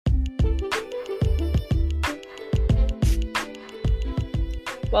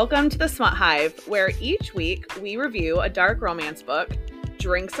Welcome to the Smut Hive, where each week we review a dark romance book,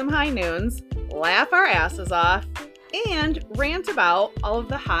 drink some high noons, laugh our asses off, and rant about all of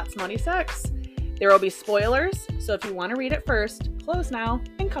the hot, smutty sex. There will be spoilers, so if you want to read it first, close now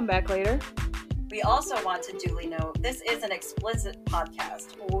and come back later. We also want to duly note this is an explicit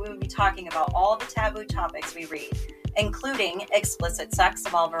podcast where we will be talking about all the taboo topics we read, including explicit sex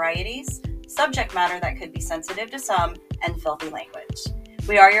of all varieties, subject matter that could be sensitive to some, and filthy language.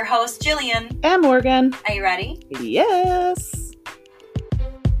 We are your hosts, Jillian. And Morgan. Are you ready? Yes.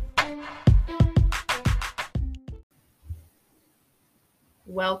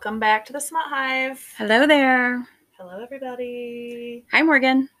 Welcome back to the Smut Hive. Hello there. Hello, everybody. Hi,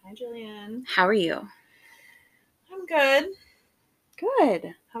 Morgan. Hi, Jillian. How are you? I'm good.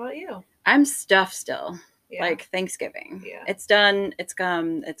 Good. How about you? I'm stuffed still. Yeah. Like Thanksgiving. Yeah. It's done. It's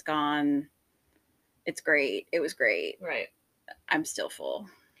come. It's gone. It's great. It was great. Right. I'm still full.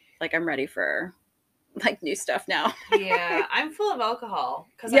 Like I'm ready for like new stuff now. Yeah. I'm full of alcohol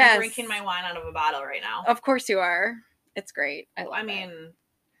because Yes. I'm drinking my wine out of a bottle right now. Of course you are. It's great. I mean,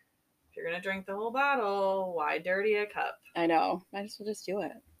 if you're going to drink the whole bottle, why dirty a cup? I know. Might as well just do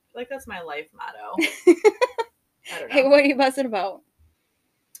it. Like, that's my life motto. I don't know. Hey, what are you buzzing about?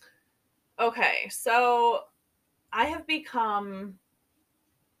 Okay, so I have become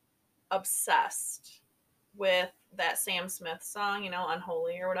obsessed with that Sam Smith song,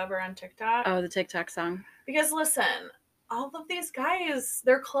 Unholy or whatever on TikTok. Oh, the TikTok song. Because listen, all of these guys,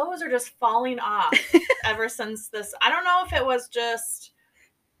 their clothes are just falling off ever since this. I don't know if it was just,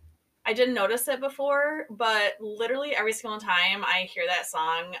 I didn't notice it before, but literally every single time I hear that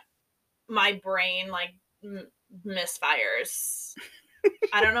song, my brain like misfires.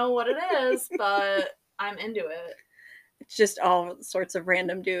 I don't know what it is, but I'm into it. It's just all sorts of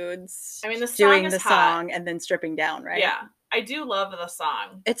random dudes. I mean, the song doing is the hot. song and then stripping down, right? Yeah, I do love the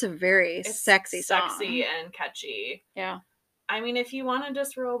song. It's a very sexy song. Sexy and catchy. Yeah. I mean, if you want to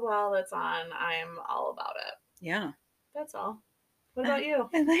disrobe while it's on, I'm all about it. Yeah. That's all. What about you?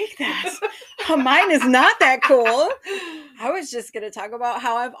 I like that. Mine is not that cool. I was just going to talk about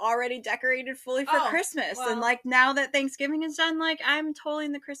how I've already decorated fully for Christmas. Well. And like now that Thanksgiving is done, like I'm totally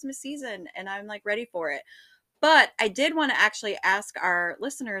in the Christmas season and I'm like ready for it. But I did want to actually ask our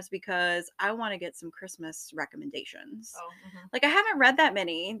listeners because I want to get some Christmas recommendations. Oh, Like I haven't read that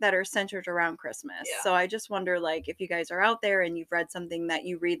many that are centered around Christmas. Yeah. So I just wonder like if you guys are out there and you've read something that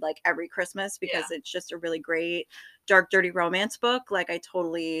you read like every Christmas because it's just a really great dark, dirty romance book. Like I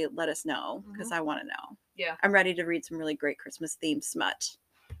totally let us know because I want to know. Yeah. I'm ready to read some really great Christmas themed smut.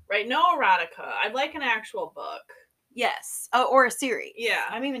 Right. No erotica. I'd like an actual book. Yes. Oh, or a series. Yeah.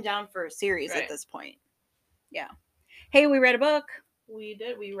 I'm even down for a series Right. at this point. Yeah. Hey, we read a book. We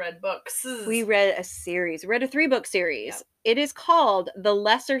did. We read books. We read a series. We read a 3-book series. Yep. It is called The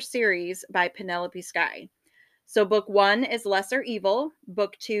Lesser Series by Penelope Sky. So book 1 is Lesser Evil.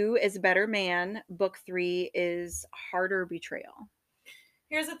 Book 2 is Better Man. Book 3 is Harder Betrayal.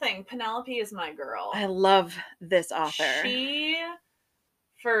 Here's the thing. Penelope is my girl. I love this author. She,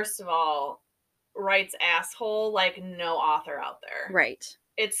 first of all, writes asshole like no author out there. Right.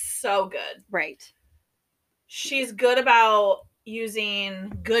 It's so good. Right. She's good about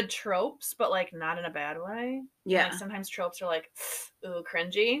using good tropes, but like not in a bad way. Yeah. Like sometimes tropes are like, ooh,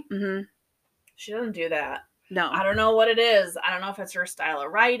 cringy. Mm-hmm. She doesn't do that. No. I don't know what it is. I don't know if it's her style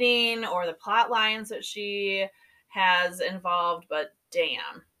of writing or the plot lines that she has involved, but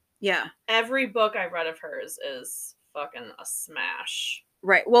damn. Yeah. Every book I've read of hers is fucking a smash.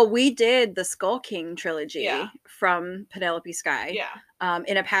 Right. Well, we did the Skull King trilogy Yeah. from Penelope Sky. Yeah.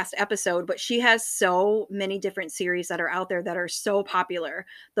 In a past episode, but she has so many different series that are out there that are so popular.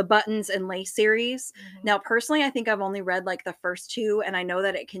 The Buttons and Lace series. Mhm. Now, personally, I think I've only read like the first 2, and I know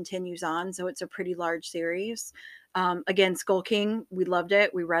that it continues on, so it's a pretty large series. Again, Skull King, we loved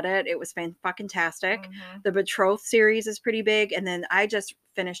it. We read it. It was fucking-tastic. Mhm. The Betrothed series is pretty big, and then I just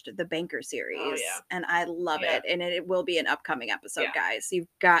finished the Banker series, Oh, yeah. and I love Yeah. it, and it will be an upcoming episode, Yeah. guys. You've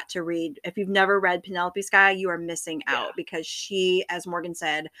got to read. If you've never read Penelope Sky, you are missing out Yeah. because she, as Morgan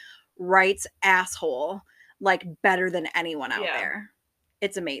said, writes asshole like better than anyone out Yeah. there.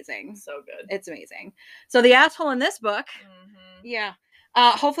 It's amazing. So good. It's amazing. So the asshole in this book, Mhm. yeah.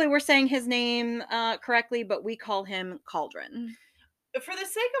 Hopefully we're saying his name correctly, but we call him Cauldron. For the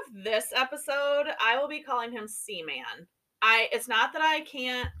sake of this episode, I will be calling him Seaman. It's not that I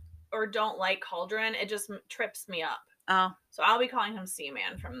can't or don't like Cauldron. It just trips me up. Oh, So I'll be calling him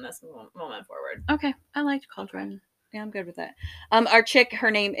Seaman from this moment forward. okay. I liked Cauldron. Yeah, I'm good with that. Our chick, her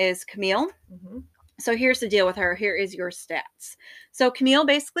name is Camille. Mm-hmm. So here's the deal with her. Here is your stats. So Camille,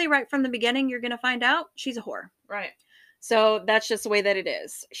 basically, right from the beginning, you're going to find out she's a whore. Right. So that's just the way that it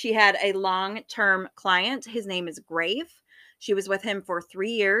is. She had a long-term client. His name is Grave. She was with him for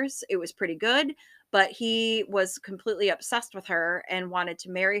 3 years. It was pretty good, but he was completely obsessed with her and wanted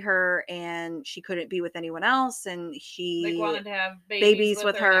to marry her, and she couldn't be with anyone else, and Like, wanted to have babies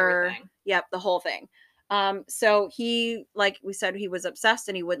with and her. everything. Yep, the whole thing. So he, like we said, he was obsessed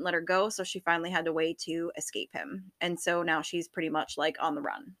and he wouldn't let her go, so she finally had a way to escape him. And so now she's pretty much like on the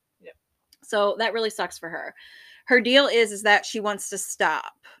run. Yep. So that really sucks for her. Her deal is that she wants to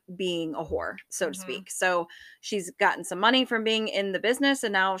stop being a whore, so to speak. So she's gotten some money from being in the business,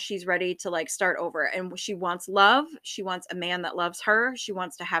 and now she's ready to like start over. And she wants love. She wants a man that loves her. She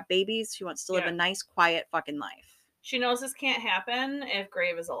wants to have babies. She wants to live a nice, quiet fucking life. She knows this can't happen if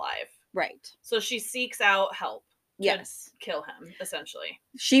Grave is alive. Right. So she seeks out help. Yes. Kill him, essentially.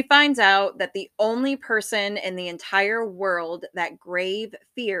 She finds out that the only person in the entire world that Grave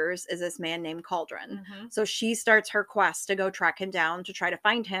fears is this man named Cauldron. So she starts her quest to go track him down to try to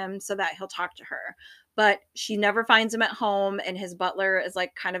find him so that he'll talk to her. But she never finds him at home, and his butler is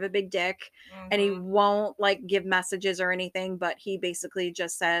like kind of a big dick, and he won't like give messages or anything, but he basically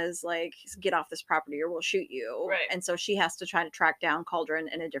just says like, get off this property or we'll shoot you. Right. And so she has to try to track down Cauldron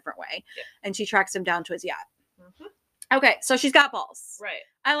in a different way. And she tracks him down to his yacht. Okay, so she's got balls. Right.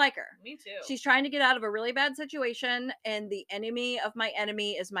 I like her. Me too. She's trying to get out of a really bad situation, and the enemy of my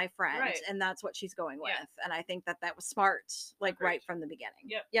enemy is my friend. Right. And that's what she's going with. And I think that that was smart, like right from the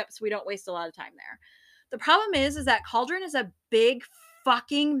beginning. Yep. So we don't waste a lot of time there. The problem is that Cauldron is a big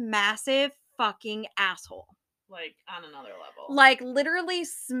fucking massive fucking asshole. Like on another level. Like literally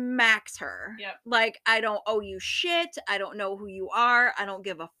smacks her. Yep. Like, I don't owe you shit. I don't know who you are. I don't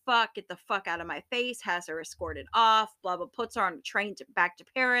give a fuck. Get the fuck out of my face. Has her escorted off. Blah, blah. Puts her on a train back to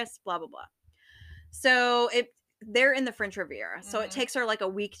Paris. Blah, blah, blah. So they're in the French Riviera. So it takes her like a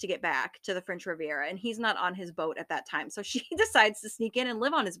week to get back to the French Riviera, and he's not on his boat at that time. So she decides to sneak in and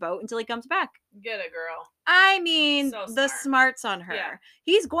live on his boat until he comes back. Get it, girl. I mean, So the smarts on her. Yeah.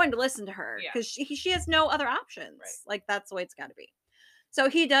 He's going to listen to her because she has no other options. Right. Like, that's the way it's got to be. So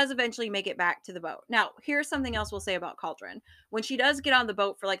he does eventually make it back to the boat. Now, here's something else we'll say about Cauldron. When she does get on the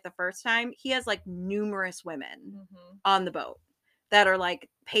boat for like the first time, he has like numerous women on the boat that are like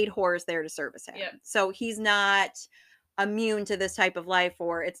paid whores there to service him. Yep. So he's not immune to this type of life,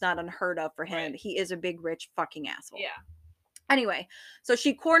 or it's not unheard of for him. Right. He is a big, rich fucking asshole. Yeah. Anyway, so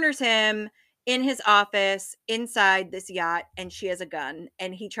she corners him in his office inside this yacht, and she has a gun,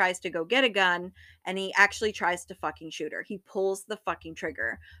 and he tries to go get a gun, and he actually tries to fucking shoot her. He pulls the fucking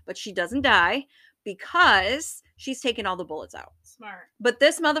trigger, but she doesn't die because she's taken all the bullets out. Smart. But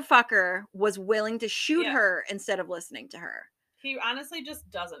this motherfucker was willing to shoot her instead of listening to her. He honestly just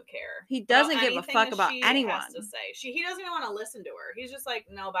doesn't care. He doesn't give a fuck about anyone. Has to say. He doesn't even want to listen to her. He's just like,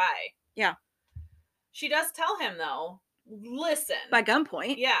 no, bye. Yeah. She does tell him though, listen. By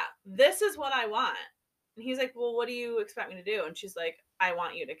gunpoint. Yeah, this is what I want. And he's like, well, what do you expect me to do? And she's like, I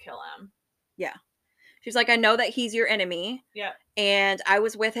want you to kill him. Yeah. She's like, I know that he's your enemy. Yeah. And I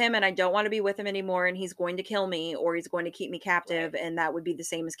was with him, and I don't want to be with him anymore, and he's going to kill me, or he's going to keep me captive, and that would be the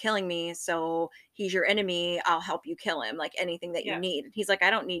same as killing me. So he's your enemy. I'll help you kill him, like anything that you need. And he's like, I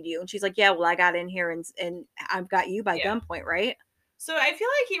don't need you. And she's like, yeah, well, I got in here and I've got you by gunpoint, right? So I feel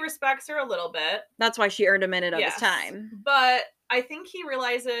like he respects her a little bit. That's why she earned a minute of his time. But I think he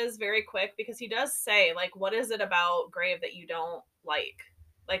realizes very quick, because he does say, like, what is it about Grave that you don't like?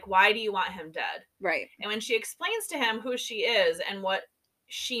 Like, why do you want him dead? Right. And when she explains to him who she is and what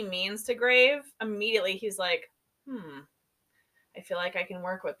she means to Grave, immediately he's like, I feel like I can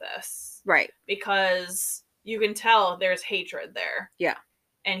work with this. Right. Because you can tell there's hatred there. Yeah.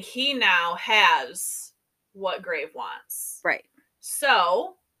 And he now has what Grave wants. Right.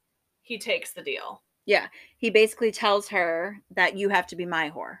 So he takes the deal. Yeah. He basically tells her that you have to be my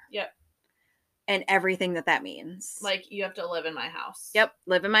whore. Yep. And everything that means. Like, you have to live in my house. Yep.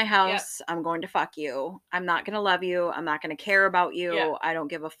 Live in my house. Yep. I'm going to fuck you. I'm not going to love you. I'm not going to care about you. Yep. I don't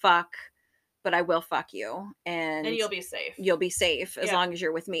give a fuck, but I will fuck you. And you'll be safe. You'll be safe as long as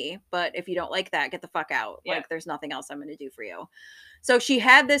you're with me. But if you don't like that, get the fuck out. Like, there's nothing else I'm going to do for you. So she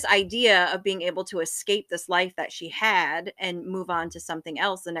had this idea of being able to escape this life that she had and move on to something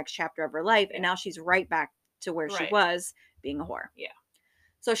else, the next chapter of her life. Yeah. And now she's right back to where she was, being a whore. Yeah.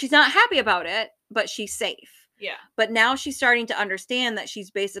 So she's not happy about it, but she's safe. Yeah. But now she's starting to understand that she's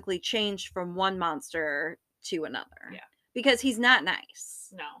basically changed from one monster to another. Yeah. Because he's not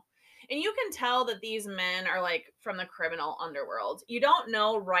nice. No. And you can tell that these men are like from the criminal underworld. You don't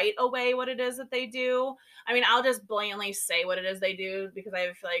know right away what it is that they do. I mean, I'll just blatantly say what it is they do, because I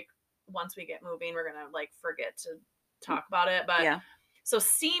feel like once we get moving, we're going to like forget to talk about it. But so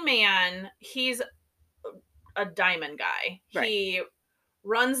Seaman, he's a diamond guy. Right. He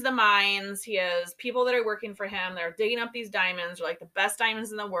runs the mines. He has people that are working for him. They're digging up these diamonds. They're like the best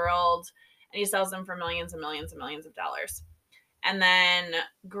diamonds in the world. And he sells them for millions and millions and millions of dollars. And then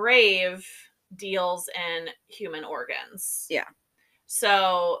Grave deals in human organs. Yeah.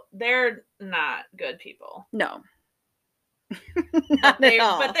 So they're not good people. No. But Not at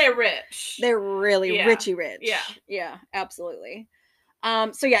all. But they're rich. They're really Yeah. richy rich. Yeah. Yeah, absolutely.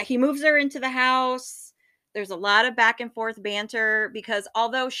 So yeah, he moves her into the house. There's a lot of back and forth banter because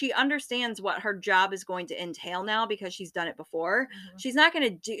although she understands what her job is going to entail now because she's done it before, she's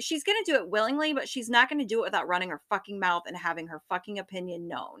going to do it willingly, but she's not going to do it without running her fucking mouth and having her fucking opinion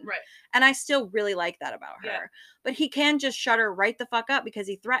known. Right. And I still really like that about her. Yeah. But he can just shut her right the fuck up because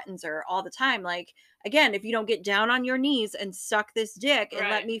he threatens her all the time. Like, again, if you don't get down on your knees and suck this dick and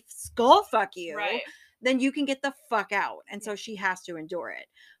let me skull fuck you, then you can get the fuck out. And so she has to endure it.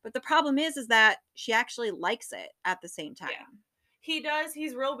 But the problem is that she actually likes it at the same time. Yeah. He does.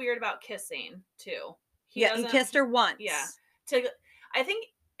 He's real weird about kissing too. He kissed her once. Yeah. I think,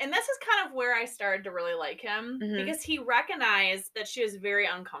 and this is kind of where I started to really like him because he recognized that she was very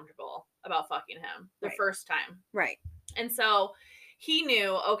uncomfortable about fucking him the first time. Right. And so he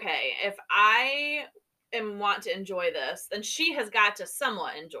knew, okay, if I want to enjoy this, then she has got to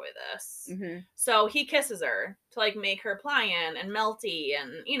somewhat enjoy this. So he kisses her to like make her pliant and melty,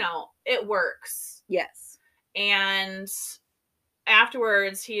 and it works. Yes. And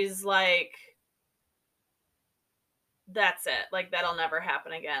afterwards he's like, that's it, like that'll never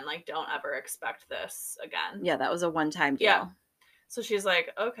happen again, like don't ever expect this again. Yeah, that was a one-time deal. Yeah. So she's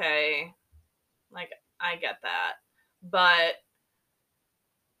like, okay, like I get that, but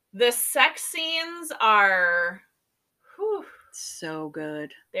the sex scenes are so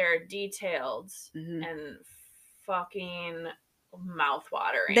good. They're detailed and fucking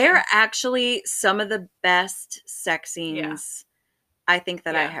mouthwatering. They're actually some of the best sex scenes I think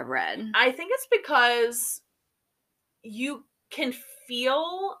that I have read. I think it's because you can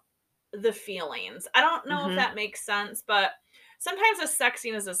feel the feelings. I don't know if that makes sense, but sometimes a sex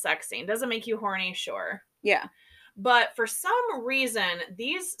scene is a sex scene. Doesn't make you horny, sure. Yeah. But for some reason,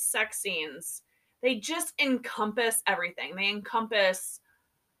 these sex scenes, they just encompass everything. They encompass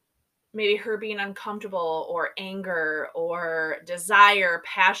maybe her being uncomfortable or anger or desire,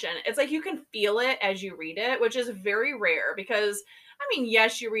 passion. It's like you can feel it as you read it, which is very rare because, I mean,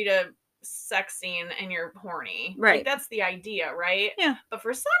 yes, you read a sex scene and you're horny. Right. Like, that's the idea, right? Yeah. But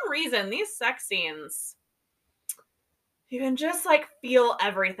for some reason, these sex scenes, you can just like feel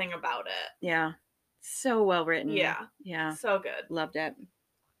everything about it. Yeah. So well written. Yeah. Yeah. So good. Loved it.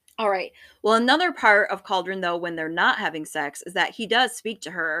 All right. Well, another part of Cauldron, though, when they're not having sex, is that he does speak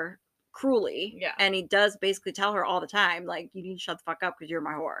to her cruelly. Yeah. And he does basically tell her all the time, like, you need to shut the fuck up because you're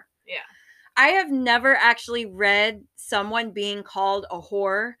my whore. Yeah. I have never actually read someone being called a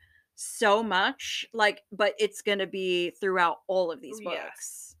whore so much, like, but it's going to be throughout all of these books.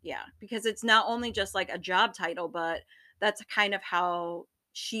 Yes. Yeah. Because it's not only just like a job title, but that's kind of how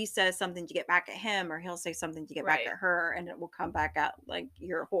she says something to get back at him, or he'll say something to get back at her, and it will come back out like,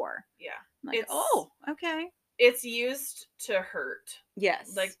 you're a whore. Yeah. Like, oh, okay. It's used to hurt.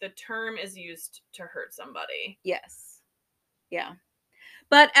 Yes. Like, the term is used to hurt somebody. Yes. Yeah.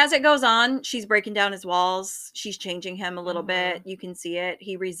 But as it goes on, she's breaking down his walls. She's changing him a little bit. You can see it.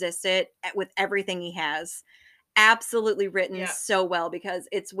 He resists it with everything he has. Absolutely written so well, because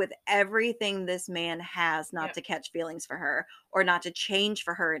it's with everything this man has not to catch feelings for her or not to change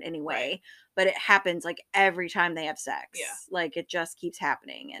for her in any way. But it happens like every time they have sex. Yeah. Like, it just keeps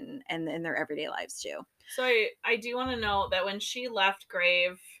happening, and in their everyday lives too. So I do want to note that when she left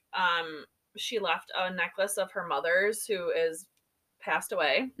Grave, she left a necklace of her mother's who is passed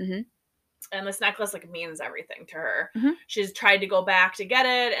away. And this necklace like means everything to her. She's tried to go back to get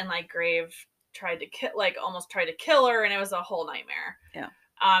it, and like Grave almost tried to kill her, and it was a whole nightmare. Yeah.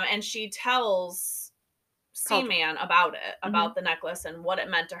 And she tells Seaman about it, about the necklace and what it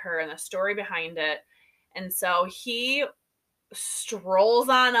meant to her and the story behind it. And so he strolls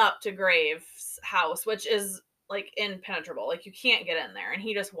on up to Grave's house, which is like impenetrable. Like, you can't get in there. And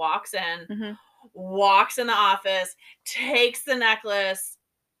he just walks in, walks in the office, takes the necklace,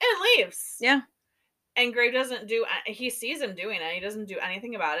 and leaves. Yeah. And Grave he sees him doing it. He doesn't do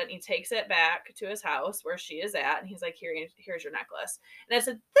anything about it. And he takes it back to his house where she is at. And he's like, here's your necklace. And it's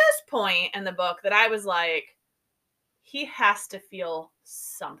at this point in the book that I was like, he has to feel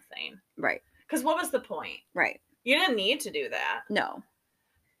something. Right. Because what was the point? Right. You didn't need to do that. No.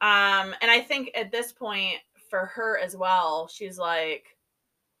 And I think at this point for her as well, she's like,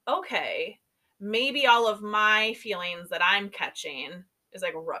 okay, maybe all of my feelings that I'm catching is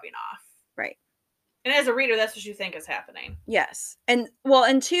like rubbing off. Right. And as a reader, that's what you think is happening. Yes. And well,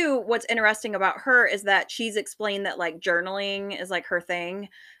 and two, what's interesting about her is that she's explained that like journaling is like her thing.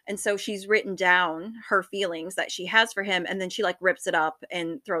 And so she's written down her feelings that she has for him and then she like rips it up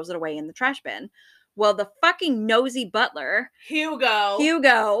and throws it away in the trash bin. Well, the fucking nosy butler,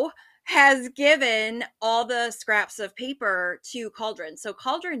 Hugo, has given all the scraps of paper to Cauldron. So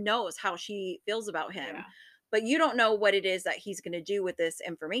Cauldron knows how she feels about him. Yeah. But you don't know what it is that he's going to do with this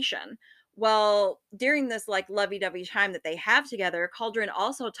information. Well, during this like lovey-dovey time that they have together, Cauldron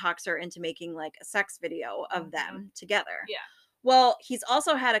also talks her into making like a sex video of them together. Yeah. Well, he's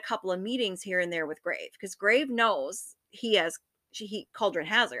also had a couple of meetings here and there with Grave because Grave knows Cauldron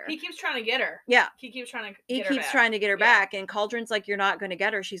has her. He keeps trying to get her. Yeah. He keeps trying to get her back, and Cauldron's like, you're not going to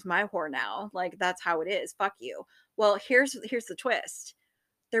get her. She's my whore now. Like, that's how it is. Fuck you. Well, here's the twist.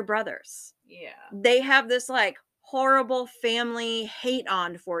 They're brothers. Yeah. They have this like horrible family hate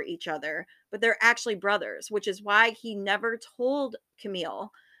on for each other, but they're actually brothers, which is why he never told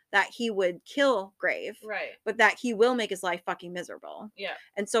Camille that he would kill Grave, Right. but that he will make his life fucking miserable. Yeah.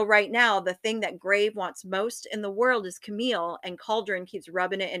 And so right now, the thing that Grave wants most in the world is Camille, and Cauldron keeps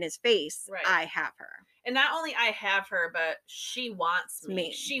rubbing it in his face. Right. I have her. And not only I have her, but she wants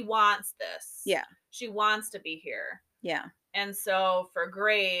me. She wants this. Yeah. She wants to be here. Yeah. And so for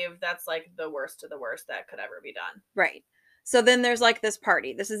Grave, that's like the worst of the worst that could ever be done. Right. So then there's like this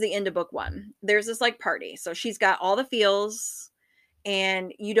party. This is the end of book 1. There's this like party. So she's got all the feels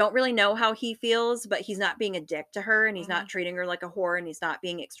and you don't really know how he feels, but he's not being a dick to her and he's not treating her like a whore and he's not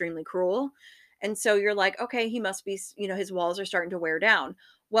being extremely cruel. And so you're like, okay, he must be, his walls are starting to wear down.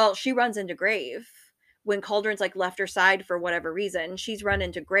 Well, she runs into Grave. When Cauldron's like left her side for whatever reason, she's run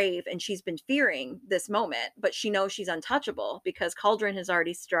into Grave and she's been fearing this moment, but she knows she's untouchable because Cauldron has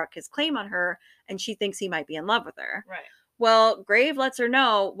already struck his claim on her and she thinks he might be in love with her. Right. Well, Grave lets her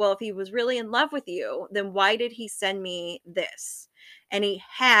know, well, if he was really in love with you, then why did he send me this? And he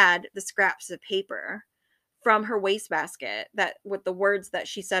had the scraps of paper from her wastebasket that with the words that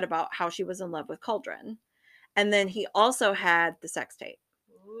she said about how she was in love with Cauldron. And then he also had the sex tape.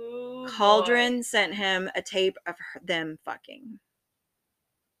 Ooh, Cauldron sent him a tape of them fucking.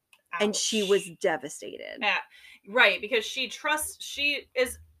 Ouch. And she was devastated. Yeah, right, because she's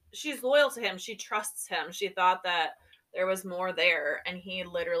loyal to him. She trusts him. She thought that there was more there, and he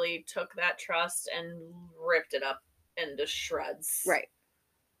literally took that trust and ripped it up into shreds. Right.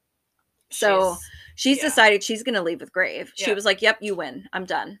 So she's decided she's going to leave with Grave. She was like, yep, you win. I'm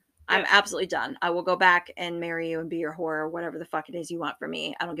done. I'm absolutely done. I will go back and marry you and be your whore or whatever the fuck it is you want from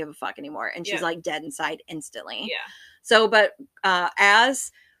me. I don't give a fuck anymore. And she's like dead inside instantly. Yeah. So, but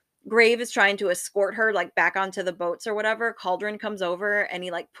as Grave is trying to escort her like back onto the boats or whatever, Cauldron comes over and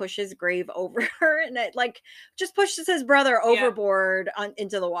he like pushes Grave over her and it like just pushes his brother overboard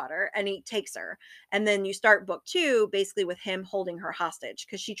into the water and he takes her. And then you start book 2 basically with him holding her hostage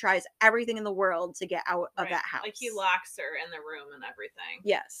because she tries everything in the world to get out of that house. Like he locks her in the room and everything.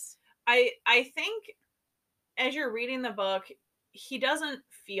 Yes. I think as you're reading the book, he doesn't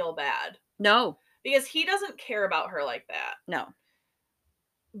feel bad. No. Because he doesn't care about her like that. No.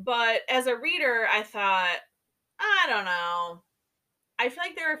 But as a reader, I thought, I don't know. I feel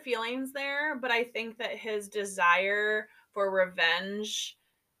like there are feelings there, but I think that his desire for revenge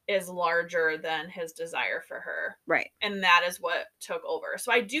is larger than his desire for her. Right. And that is what took over.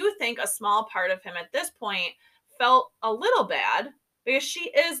 So I do think a small part of him at this point felt a little bad because she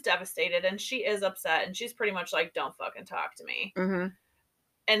is devastated and she is upset and she's pretty much like, don't fucking talk to me. Mm-hmm.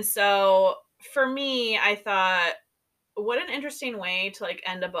 And so for me, I thought, what an interesting way to like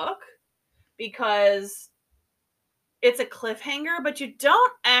end a book because it's a cliffhanger, but you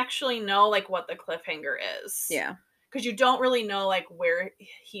don't actually know like what the cliffhanger is. Yeah. Because you don't really know like where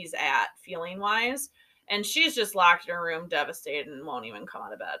he's at feeling wise. And she's just locked in her room devastated and won't even come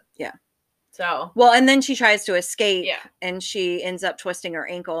out of bed. Yeah. So. Well, and then she tries to escape and she ends up twisting her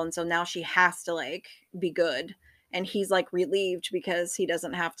ankle. And so now she has to like be good. And he's like relieved because he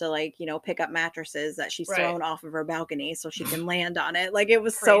doesn't have to like, pick up mattresses that she's thrown off of her balcony so she can land on it. Like it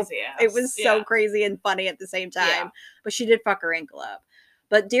was so crazy and funny at the same time. Yeah. But she did fuck her ankle up.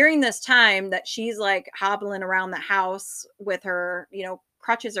 But during this time that she's like hobbling around the house with her,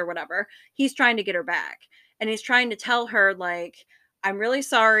 crutches or whatever, he's trying to get her back. And he's trying to tell her like, I'm really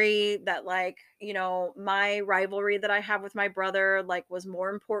sorry that like, my rivalry that I have with my brother like was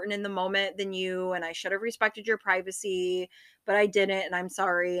more important in the moment than you. And I should have respected your privacy, but I didn't. And I'm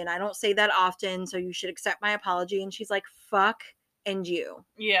sorry. And I don't say that often. So you should accept my apology. And she's like, fuck and you.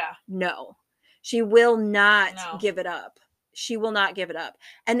 Yeah. No, she will not give it up. she will not give it up.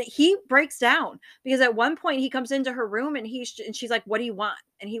 And he breaks down because at one point he comes into her room and she's like, what do you want?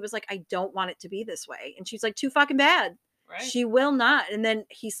 And he was like, I don't want it to be this way. And she's like, too fucking bad. Right. She will not. And then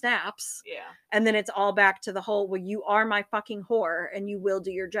he snaps. Yeah. And then it's all back to the whole, well, you are my fucking whore and you will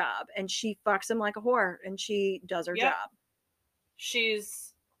do your job. And she fucks him like a whore and she does her Yep. job.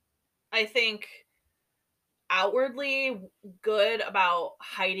 She's, I think, outwardly good about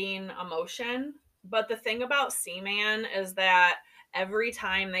hiding emotion. But the thing about Seaman is that every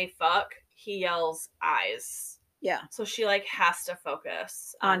time they fuck, he yells eyes. Yeah. So she like has to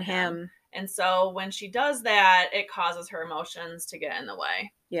focus On him. And so when she does that, it causes her emotions to get in the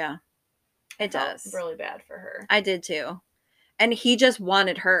way. Yeah. It Felt does. really bad for her. I did too. And he just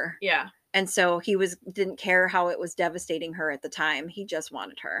wanted her. Yeah. And so he didn't care how it was devastating her at the time. He just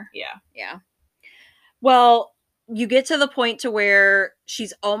wanted her. Yeah. Yeah. Well, you get to the point to where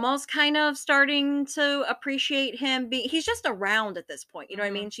she's almost kind of starting to appreciate him. He's just around at this point. You know what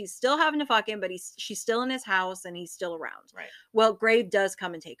I mean? She's still having to fuck him, but she's still in his house and he's still around. Right. Well, Grave does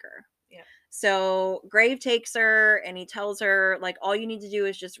come and take her. Yeah. So Grave takes her and he tells her, like, all you need to do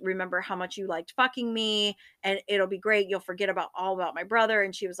is just remember how much you liked fucking me and it'll be great. You'll forget all about my brother.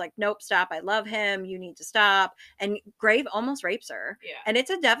 And she was like, nope, stop. I love him. You need to stop. And Grave almost rapes her. Yeah. And it's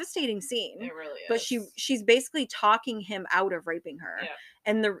a devastating scene. It really is. But she's basically talking him out of raping her. Yeah.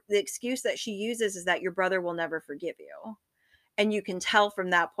 And the excuse that she uses is that your brother will never forgive you. And you can tell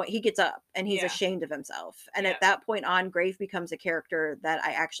from that point, he gets up and he's ashamed of himself. And at that point on, Grave becomes a character that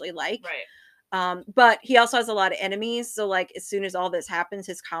I actually like. Right. But he also has a lot of enemies. So like as soon as all this happens,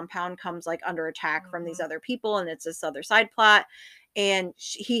 his compound comes like under attack from these other people. And it's this other side plot. And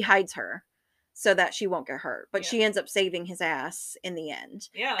he hides her so that she won't get hurt. But she ends up saving his ass in the end.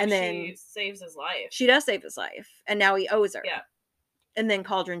 Yeah. And then she saves his life. She does save his life. And now he owes her. Yeah. And then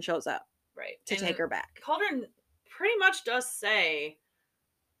Cauldron shows up. Right. To take her back. Cauldron pretty much does say,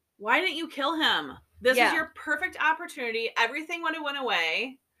 why didn't you kill him? This is your perfect opportunity. Everything would have went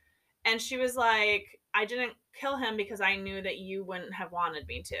away. And she was like, I didn't kill him because I knew that you wouldn't have wanted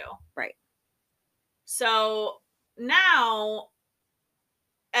me to. Right. So now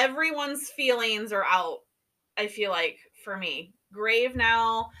everyone's feelings are out, I feel like, for me. Grave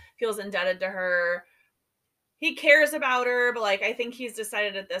now feels indebted to her. He cares about her, but like I think he's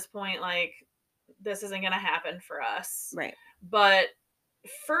decided at this point, like, this isn't going to happen for us. Right. But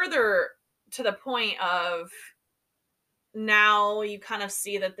further to the point of now you kind of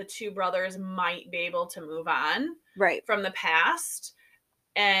see that the two brothers might be able to move on from the past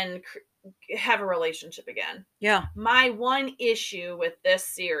and have a relationship again. Yeah. My one issue with this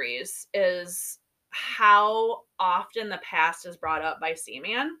series is how often the past is brought up by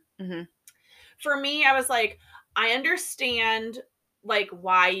Seaman. Mm-hmm. For me, I was like, I understand like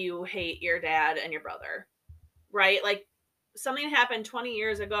why you hate your dad and your brother, right? Like something happened 20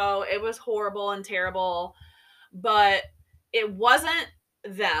 years ago. It was horrible and terrible, but it wasn't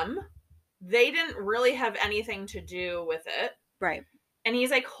them. They didn't really have anything to do with it. Right. And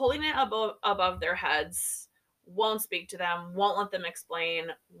he's like holding it above their heads, won't speak to them, won't let them explain,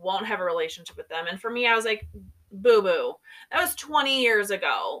 won't have a relationship with them. And for me, I was like, boo-boo. That was 20 years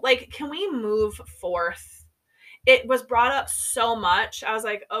ago. Like, can we move forth? It was brought up so much. I was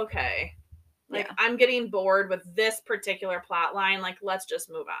like, okay. Like, I'm getting bored with this particular plot line. Like, let's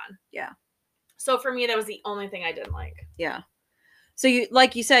just move on. Yeah. So for me, that was the only thing I didn't like. Yeah. So you,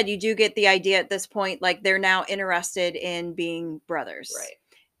 like you said, you do get the idea at this point, like they're now interested in being brothers. Right.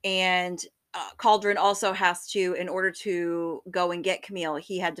 And Cauldron also has to, in order to go and get Camille,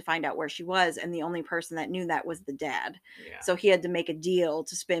 he had to find out where she was. And the only person that knew that was the dad. Yeah. So he had to make a deal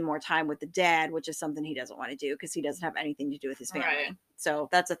to spend more time with the dad, which is something he doesn't want to do because he doesn't have anything to do with his family. Right. So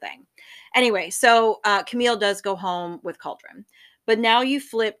that's a thing. Anyway, so Camille does go home with Cauldron. But now you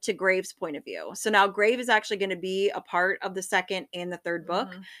flip to Grave's point of view. So now Grave is actually going to be a part of the second and the third book.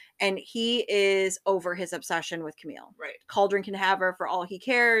 Mm-hmm. And he is over his obsession with Camille. Right. Cauldron can have her for all he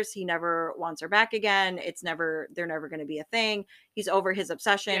cares. He never wants her back again. They're never going to be a thing. He's over his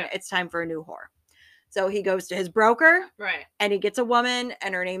obsession. Yeah. It's time for a new whore. So he goes to his broker. Right. And he gets a woman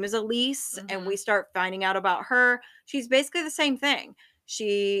and her name is Elise. Mm-hmm. And we start finding out about her. She's basically the same thing.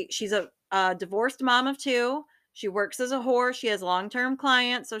 She's a divorced mom of two. She works as a whore. She has long-term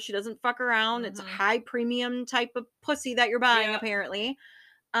clients, so she doesn't fuck around. Mm-hmm. It's a high premium type of pussy that you're buying, apparently.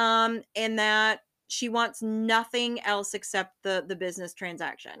 And that she wants nothing else except the business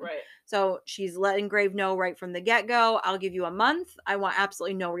transaction. Right. So she's letting Grave know right from the get-go, I'll give you a month. I want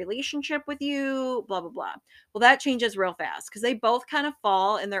absolutely no relationship with you, blah, blah, blah. Well, that changes real fast because they both kind of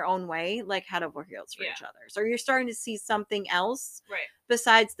fall in their own way, like head over heels for each other. So you're starting to see something else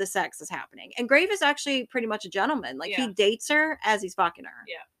besides the sex is happening. And Grave is actually pretty much a gentleman. Like he dates her as he's fucking her.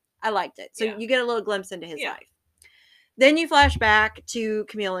 Yeah. I liked it. So you get a little glimpse into his life. Then you flash back to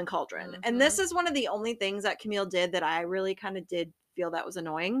Camille and Cauldron. And this is one of the only things that Camille did that I really kind of did feel that was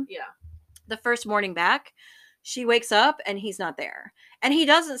annoying. Yeah. The first morning back, she wakes up and he's not there. And he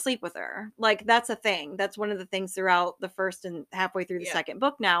doesn't sleep with her. Like, that's a thing. That's one of the things throughout the first and halfway through the second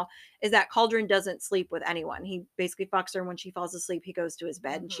book now, is that Cauldron doesn't sleep with anyone. He basically fucks her, and when she falls asleep, he goes to his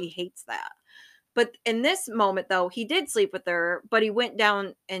bed, and she hates that. But in this moment, though, he did sleep with her, but he went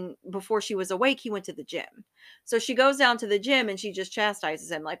down, and before she was awake, he went to the gym. So she goes down to the gym and she just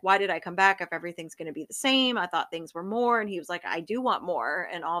chastises him. Like, why did I come back if everything's going to be the same? I thought things were more. And he was like, I do want more,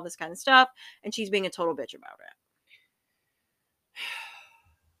 and all this kind of stuff. And she's being a total bitch about it.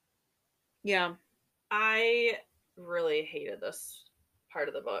 Yeah. I really hated this part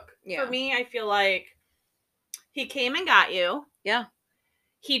of the book. Yeah. For me, I feel like he came and got you. Yeah.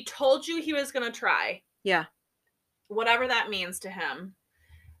 He told you he was going to try. Yeah. Whatever that means to him.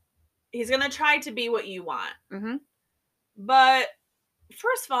 He's going to try to be what you want. Mm-hmm. But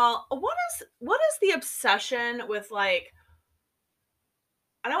first of all, what is the obsession with, like,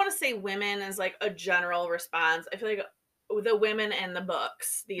 I don't want to say women as like a general response. I feel like the women in the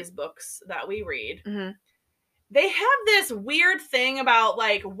books, these books that we read, they have this weird thing about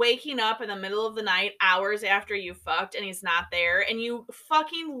like waking up in the middle of the night hours after you fucked and he's not there, and you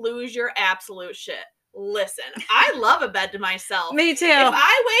fucking lose your absolute shit. Listen, I love a bed to myself. Me too. If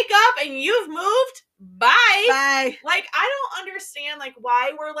I wake up and you've moved, bye. Bye. Like, I don't understand like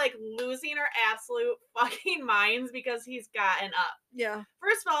why we're like losing our absolute fucking minds because he's gotten up. Yeah.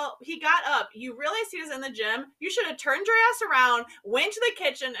 First of all, he got up. You realize he was in the gym. You should have turned your ass around, went to the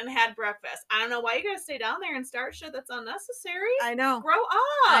kitchen, and had breakfast. I don't know why you gotta stay down there and start shit that's unnecessary. I know. Grow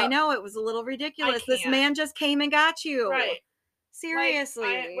up. I know. It was a little ridiculous. This man just came and got you. Right. Seriously.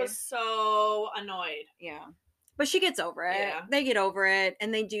 Like, I was so annoyed. Yeah. But she gets over it. Yeah. They get over it,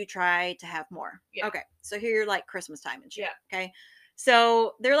 and they do try to have more. Yeah. Okay. So here you're like Christmas time and shit. Yeah. Okay.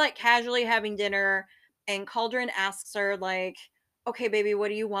 So they're like casually having dinner, and Cauldron asks her, like, okay, baby, what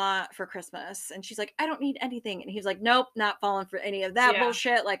do you want for Christmas? And she's like, I don't need anything. And he's like, nope, not falling for any of that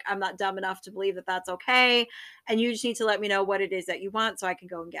bullshit. Like, I'm not dumb enough to believe that that's okay. And you just need to let me know what it is that you want so I can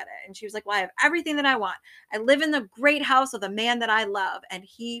go and get it. And she was like, well, I have everything that I want. I live in the great house of the man that I love. And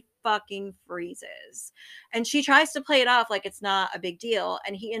he fucking freezes. And she tries to play it off like it's not a big deal.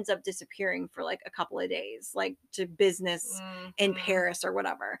 And he ends up disappearing for like a couple of days, like to business in Paris or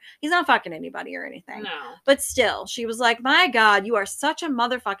whatever. He's not fucking anybody or anything. No. But still, she was like, my God, you are such a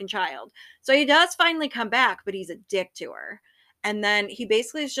motherfucking child. So he does finally come back, but he's a dick to her. And then he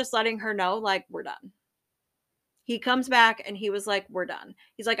basically is just letting her know, like, we're done. He comes back and he was like, we're done.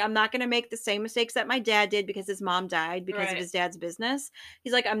 He's like, I'm not going to make the same mistakes that my dad did because his mom died because of his dad's business.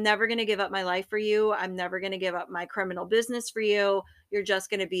 He's like, I'm never going to give up my life for you. I'm never going to give up my criminal business for you. You're just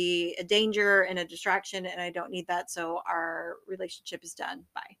going to be a danger and a distraction, and I don't need that. So our relationship is done.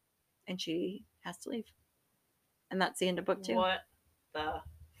 Bye. And she has to leave. And that's the end of book 2. What the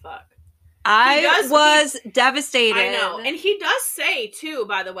fuck? I was devastated. I know. And he does say, too,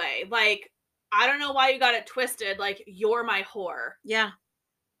 by the way, like, I don't know why you got it twisted. Like, you're my whore. Yeah.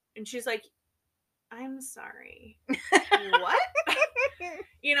 And she's like, I'm sorry. What?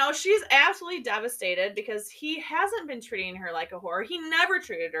 You know, she's absolutely devastated because he hasn't been treating her like a whore. He never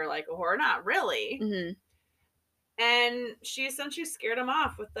treated her like a whore. Not really. Mm-hmm. And she essentially scared him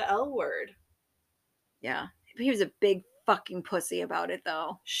off with the L word. Yeah. He was a big fucking pussy about it,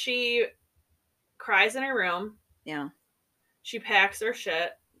 though. She cries in her room. Yeah. She packs her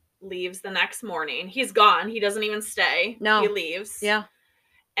shit. Leaves the next morning. He's gone. He doesn't even stay. No. He leaves. Yeah.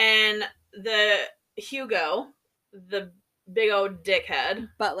 And the Hugo, the big old dickhead.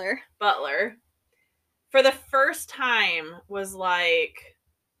 Butler. For the first time was like,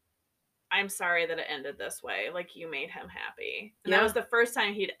 I'm sorry that it ended this way. Like, you made him happy. And that was the first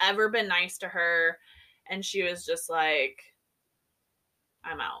time he'd ever been nice to her. And she was just like,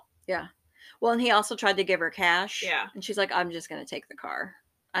 I'm out. Yeah. Well, and he also tried to give her cash. Yeah. And she's like, I'm just going to take the car.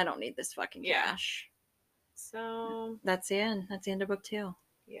 I don't need this fucking cash. So that's the end. That's the end of book 2.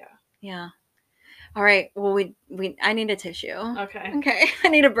 Yeah. Yeah. All right. Well, I need a tissue. Okay. I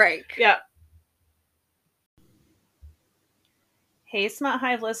need a break. Yeah. Hey, Smut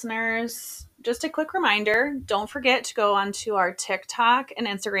Hive listeners. Just a quick reminder, don't forget to go onto our TikTok and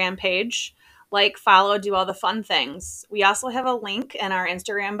Instagram page. Like, follow, do all the fun things. We also have a link in our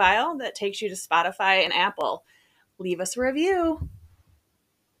Instagram bio that takes you to Spotify and Apple. Leave us a review.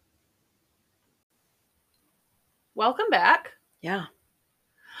 Welcome back. Yeah.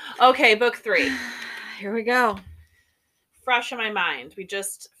 Okay, book 3. Here we go. Fresh in my mind. We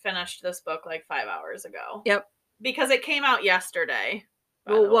just finished this book like 5 hours ago. Yep. Because it came out yesterday.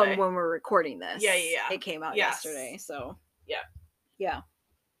 Well, when we're recording this. Yeah. It came out yesterday, so. Yeah. Yeah.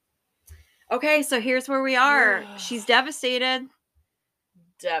 Okay, so here's where we are. She's devastated.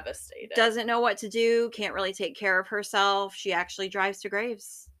 Doesn't know what to do. Can't really take care of herself. She actually drives to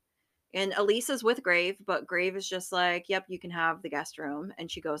Graves. And Elisa's with Grave, but Grave is just like, yep, you can have the guest room. And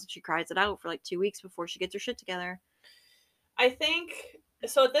she goes and she cries it out for like 2 weeks before she gets her shit together. I think,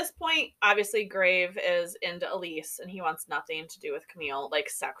 so at this point, obviously Grave is into Elise and he wants nothing to do with Camille, like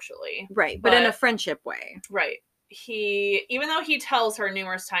sexually. Right, but in a friendship way. Right. Even though he tells her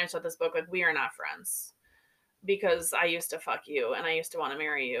numerous times throughout this book, like, we are not friends. Because I used to fuck you and I used to want to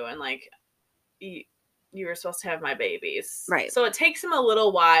marry you and like, you were supposed to have my babies. Right. So it takes him a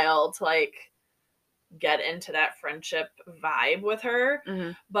little while to like get into that friendship vibe with her.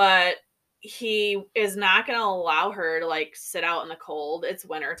 Mm-hmm. But he is not going to allow her to like sit out in the cold. It's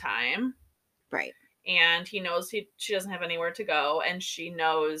winter time. Right. And he knows she doesn't have anywhere to go. And she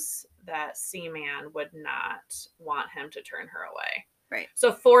knows that Seaman would not want him to turn her away. Right.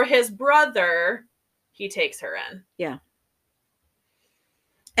 So for his brother, he takes her in. Yeah.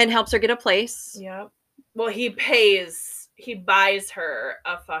 And helps her get a place. Yep. Well, he buys her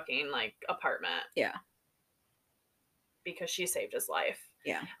a fucking like apartment. Yeah. Because she saved his life.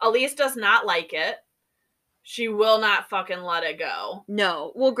 Yeah. Elise does not like it. She will not fucking let it go.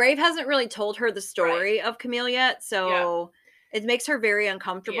 No. Well, Grave hasn't really told her the story of Camille yet, so it makes her very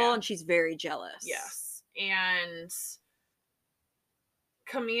uncomfortable and she's very jealous. Yes. And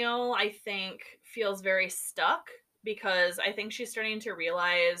Camille, I think, feels very stuck because I think she's starting to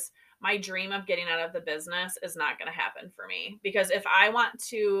realize my dream of getting out of the business is not going to happen for me. Because if I want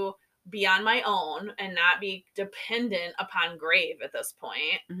to be on my own and not be dependent upon Grave at this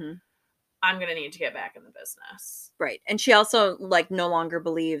point, mm-hmm. I'm going to need to get back in the business. Right. And she also like no longer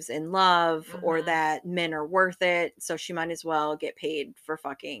believes in love Mm-hmm. or that men are worth it. So she might as well get paid for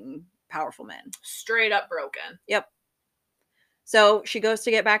fucking powerful men. Straight up broken. Yep. So she goes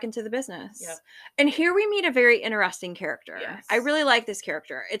to get back into the business. Yep. And here we meet a very interesting character. Yes. I really like this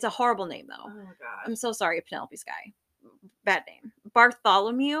character. It's a horrible name though. Oh my God. I'm so sorry, Penelope's guy. Bad name.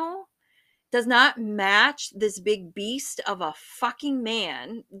 Bartholomew does not match this big beast of a fucking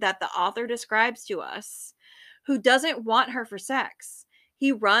man that the author describes to us, who doesn't want her for sex.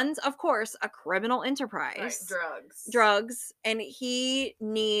 He runs, of course, a criminal enterprise. Right. Drugs. And he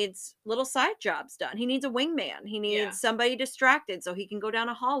needs little side jobs done. He needs a wingman. He needs somebody distracted so he can go down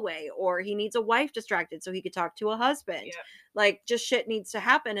a hallway. Or he needs a wife distracted so he could talk to a husband. Yep. Like, just shit needs to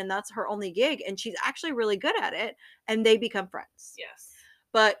happen. And that's her only gig. And she's actually really good at it. And they become friends. Yes.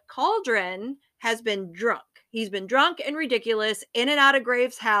 But Cauldron has been drunk. He's been drunk and ridiculous in and out of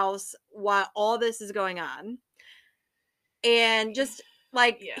Graves' house while all this is going on. And just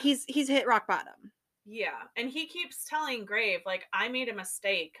like he's hit rock bottom. Yeah. And he keeps telling Grave, like, I made a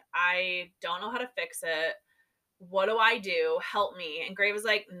mistake. I don't know how to fix it. What do I do? Help me. And Grave is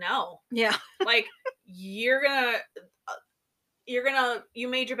like, no. Yeah. Like, you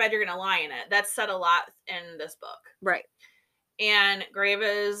made your bed, you're gonna lie in it. That's said a lot in this book. Right. And Grave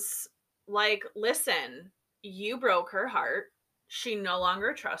is like, listen, you broke her heart. She no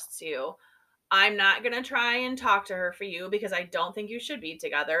longer trusts you. I'm not going to try and talk to her for you because I don't think you should be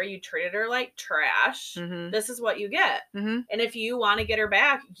together. You treated her like trash. Mm-hmm. This is what you get. Mm-hmm. And if you want to get her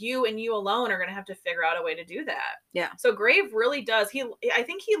back, you and you alone are going to have to figure out a way to do that. Yeah. So Grave really does. I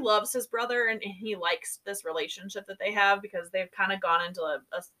think he loves his brother and he likes this relationship that they have because they've kind of gone into a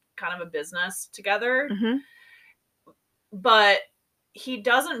kind of a business together. Mm-hmm. But he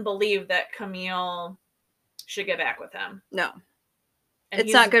doesn't believe that Camille should get back with him. No. And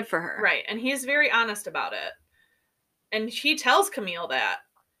it's not good for her. Right. And he's very honest about it. And he tells Camille that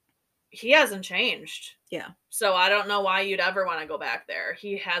he hasn't changed. Yeah. So I don't know why you'd ever want to go back there.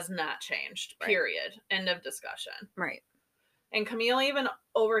 He has not changed. Period. Right. End of discussion. Right. And Camille even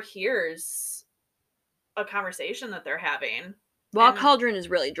overhears a conversation that they're having. While Cauldron is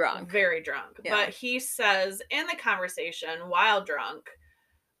really drunk. Very drunk. Yeah. But he says in the conversation, while drunk,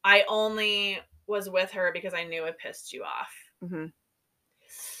 I only was with her because I knew it pissed you off. Mm-hmm.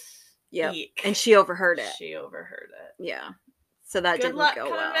 Yeah. And she overheard it. Yeah. So that didn't go well. Good luck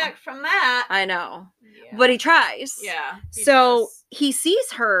coming back from that. I know. Yeah. But he tries. Yeah. So he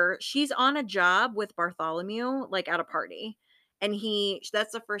sees her. She's on a job with Bartholomew, like at a party. And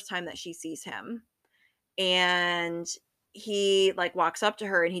that's the first time that she sees him. And he like walks up to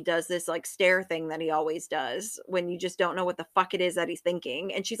her and he does this like stare thing that he always does when you just don't know what the fuck it is that he's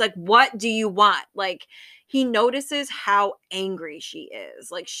thinking. And she's like, "What do you want?" Like, he notices how angry she is.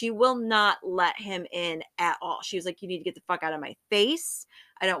 Like, she will not let him in at all. She was like, "You need to get the fuck out of my face.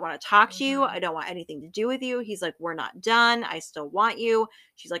 I don't want to talk to you. I don't want anything to do with you." He's like, "We're not done. I still want you."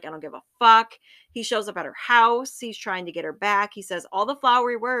 She's like, "I don't give a fuck." He shows up at her house. He's trying to get her back. He says all the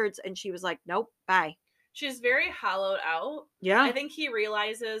flowery words. And she was like, "Nope, bye." She's very hollowed out. Yeah. I think he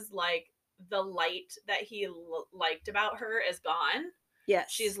realizes, like, the light that he liked about her is gone.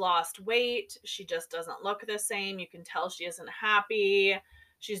 Yes. She's lost weight. She just doesn't look the same. You can tell she isn't happy.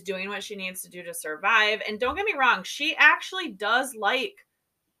 She's doing what she needs to do to survive. And don't get me wrong, she actually does like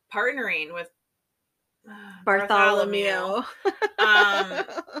partnering with Bartholomew.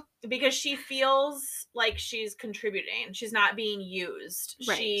 Because she feels like she's contributing. She's not being used.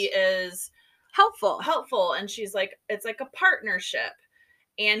 Right. She is helpful. And she's like, it's like a partnership.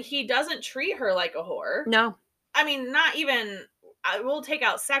 And he doesn't treat her like a whore. No. I mean, not even, I will take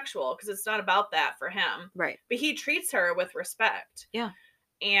out sexual because it's not about that for him. Right. But he treats her with respect. Yeah.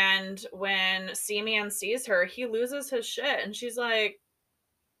 And when Seaman sees her, he loses his shit. And she's like,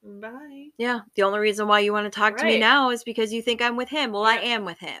 bye. Yeah. The only reason why you want to talk to me now is because you think I'm with him. Well, I am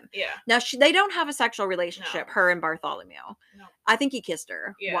with him. Yeah. Now, they don't have a sexual relationship, her and Bartholomew. No. I think he kissed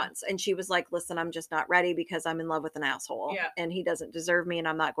her once. And she was like, "Listen, I'm just not ready because I'm in love with an asshole. Yeah. And he doesn't deserve me and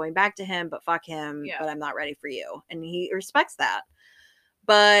I'm not going back to him, but fuck him. Yeah. But I'm not ready for you." And he respects that.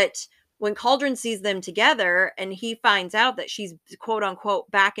 But when Cauldron sees them together and he finds out that she's quote unquote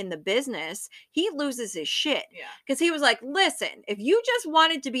back in the business, he loses his shit. Yeah. Because he was like, "Listen, if you just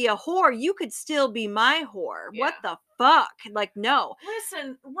wanted to be a whore, you could still be my whore. Yeah. What the fuck? Like, no."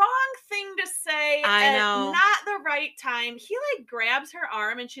 Listen, wrong thing to say. I know. Not the right time. He like grabs her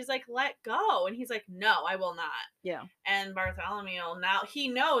arm and she's like, "Let go." And he's like, "No, I will not." Yeah. And Bartholomew now, he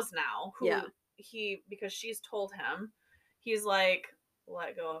knows now who because she's told him. He's like,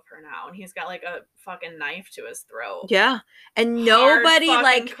 "Let go of her now." And he's got like a fucking knife to his throat. Yeah. And nobody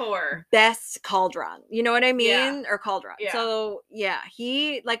like core. best Cauldron. You know what I mean? Yeah. Or Cauldron. Yeah. So yeah,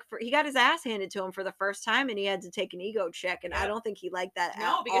 he like he got his ass handed to him for the first time and he had to take an ego check. And I don't think he liked that at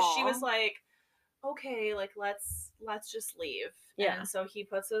all. No, because she was like, "Okay, like let's just leave." Yeah. And so he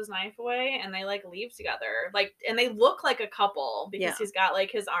puts his knife away and they like leave together. Like, and they look like a couple because he's got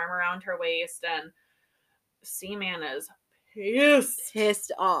like his arm around her waist and Seaman is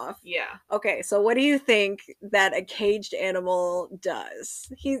pissed off. Yeah. Okay, so what do you think that a caged animal does?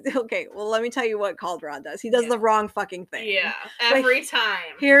 Okay, well, let me tell you what Cauldron does. He does the wrong fucking thing. Yeah, every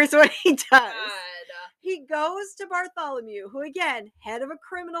time. Here's what he does. God. He goes to Bartholomew, who again, head of a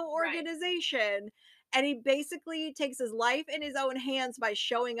criminal organization, and he basically takes his life in his own hands by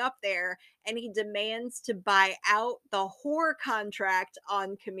showing up there, and he demands to buy out the whore contract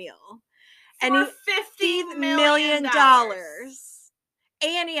on Camille. And for $50 million.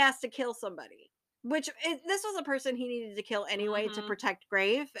 And he has to kill somebody. Which, this was a person he needed to kill anyway to protect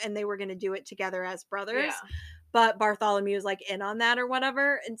Grave. And they were going to do it together as brothers. Yeah. But Bartholomew is like in on that or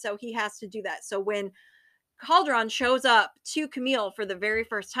whatever. And so he has to do that. So when Cauldron shows up to Camille for the very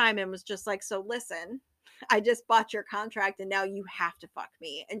first time and was just like, "So listen, I just bought your contract and now you have to fuck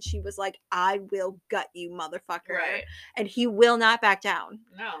me." And she was like, "I will gut you, motherfucker." Right. And he will not back down.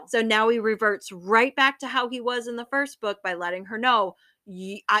 No. So now he reverts right back to how he was in the first book by letting her know,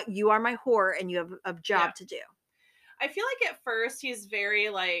 you are my whore and you have a job to do. I feel like at first he's very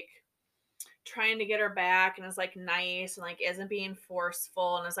like trying to get her back and is like nice and like isn't being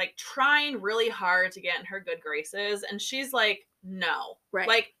forceful and is like trying really hard to get in her good graces. And she's like, no,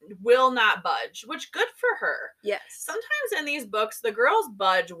 like will not budge, which good for her. Yes. Sometimes in these books, the girls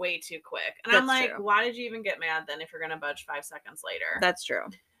budge way too quick. And I'm like, true. Why did you even get mad then if you're going to budge 5 seconds later? That's true.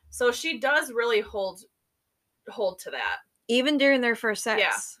 So she does really hold to that. Even during their first sex.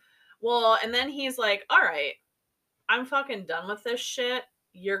 Yeah. Well, and then he's like, all right, I'm fucking done with this shit.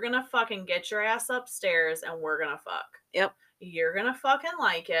 You're gonna fucking get your ass upstairs and we're gonna fuck. Yep. You're gonna fucking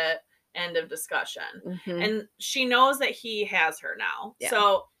like it. End of discussion. Mm-hmm. And she knows that he has her now. Yeah.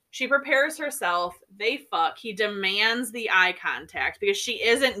 So she prepares herself. They fuck. He demands the eye contact because she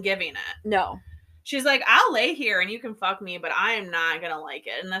isn't giving it. No. She's like, I'll lay here and you can fuck me, but I am not going to like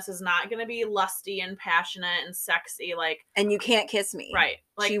it. And this is not going to be lusty and passionate and sexy. Like, and you can't kiss me. Right.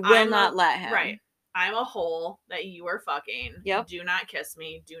 Like, she will not let him. Right. I'm a hole that you are fucking. Yep. Do not kiss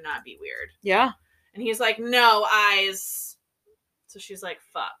me. Do not be weird. Yeah. And he's like, no, eyes. So she's like,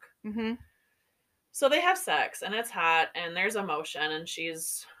 fuck. Mm-hmm. So they have sex and it's hot and there's emotion and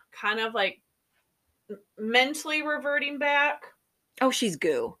she's kind of like mentally reverting back. Oh, she's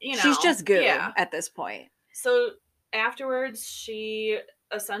goo. You She's know, just goo yeah. at this point. So afterwards, she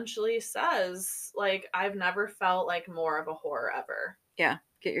essentially says, like, I've never felt like more of a whore ever. Yeah,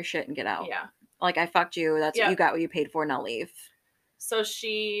 get your shit and get out. Yeah. Like, I fucked you. That's Yeah. you got what you paid for. Now leave. So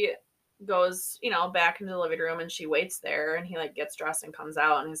she goes, you know, back into the living room and she waits there, and he like gets dressed and comes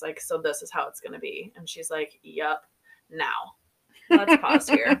out, and he's like, so this is how it's gonna be. And she's like, yep. Now let's pause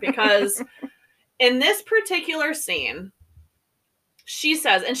here, because in this particular scene, she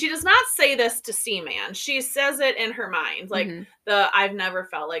says, and she does not say this to Seaman, she says it in her mind, like, I've never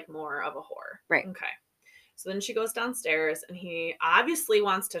felt like more of a whore. Right. Okay. So then she goes downstairs, and he obviously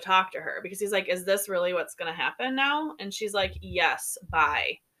wants to talk to her because he's like, is this really what's going to happen now? And she's like, yes,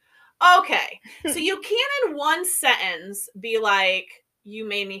 bye. Okay. So you can't in one sentence be like, you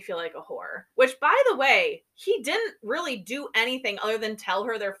made me feel like a whore. Which, by the way, he didn't really do anything other than tell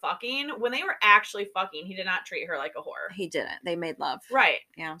her they're fucking. When they were actually fucking, he did not treat her like a whore. He didn't. They made love. Right.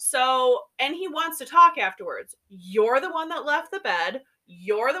 Yeah. So, and he wants to talk afterwards. You're the one that left the bed.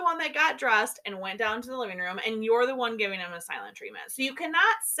 You're the one that got dressed and went down to the living room, and you're the one giving him a silent treatment. So you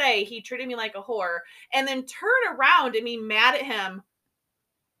cannot say he treated me like a whore and then turn around and be mad at him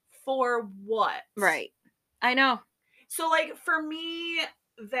for what? Right. I know. So, like, for me,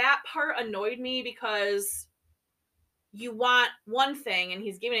 that part annoyed me because you want one thing and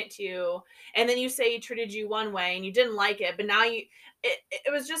he's giving it to you, and then you say he treated you one way and you didn't like it, but now it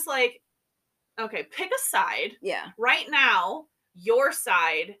was just like, okay, pick a side. Yeah. Right now, your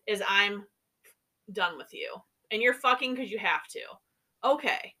side is I'm done with you and you're fucking because you have to.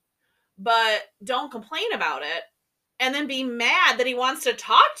 Okay. But don't complain about it and then be mad that he wants to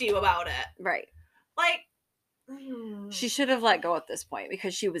talk to you about it. Right. Like, she should have let go at this point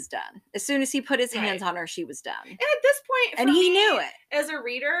because she was done. As soon as he put his hands on her, she was done. And at this point, and he knew it. As a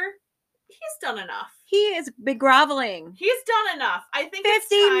reader, he's done enough. He is big groveling. He's done enough. I think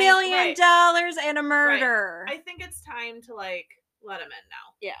 $50 million and a murder. Right. I think it's time to like let him in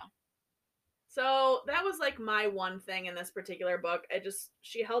now. Yeah. So that was like my one thing in this particular book.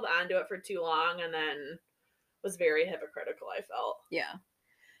 She held on to it for too long and then was very hypocritical, I felt. Yeah.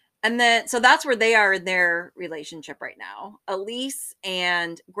 And then, so that's where they are in their relationship right now. Elise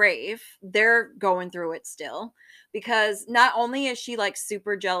and Grave, they're going through it still. Because not only is she like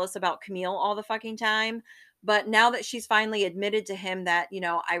super jealous about Camille all the fucking time, but now that she's finally admitted to him that, you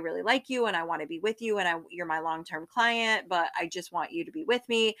know, I really like you and I want to be with you and you're my long-term client, but I just want you to be with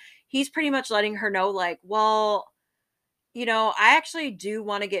me. He's pretty much letting her know like, well, you know, I actually do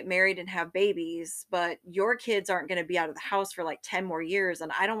want to get married and have babies, but your kids aren't going to be out of the house for like 10 more years.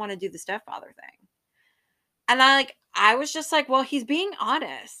 And I don't want to do the stepfather thing. And I was just like, well, he's being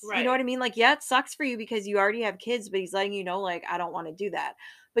honest. Right. You know what I mean? Like, yeah, it sucks for you because you already have kids, but he's letting you know, like, I don't want to do that.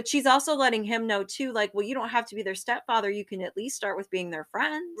 But she's also letting him know too, like, well, you don't have to be their stepfather. You can at least start with being their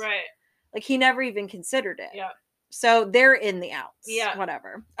friend. Right. Like, he never even considered it. Yeah. So they're in the outs. Yeah.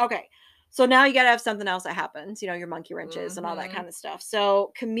 Whatever. Okay. So now you got to have something else that happens, you know, your monkey wrenches and all that kind of stuff.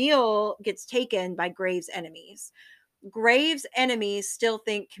 So Camille gets taken by Graves' enemies. Graves' enemies still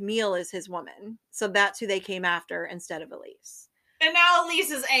think Camille is his woman. So that's who they came after instead of Elise. And now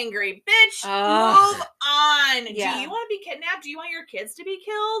Elise is angry. Bitch, move on. Yeah. Do you want to be kidnapped? Do you want your kids to be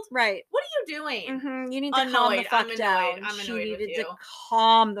killed? Right. What are you doing? Mm-hmm. You need to calm the fuck down. I'm annoyed she with needed you. to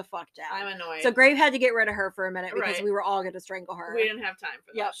calm the fuck down. I'm annoyed. So Grave had to get rid of her for a minute because Right. we were all going to strangle her. We didn't have time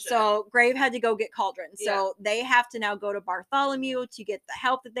for that. Yep. Shit. So Grave had to go get Cauldron. Yeah. So they have to now go to Bartholomew to get the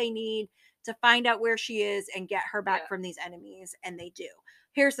help that they need to find out where she is and get her back from these enemies. And they do.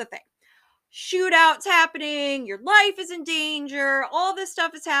 Here's the thing. Shootouts happening, your life is in danger, all this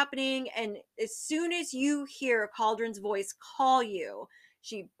stuff is happening, and as soon as you hear Cauldron's voice call you,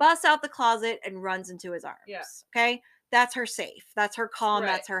 she busts out the closet and runs into his arms. Yeah. Okay? That's her safe. That's her calm.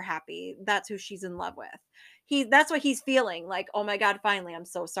 Right. That's her happy. That's who she's in love with. That's what he's feeling. Like, oh my God, finally, I'm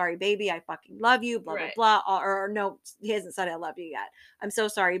so sorry, baby. I fucking love you, blah, Right. blah, blah. Or no, he hasn't said I love you yet. I'm so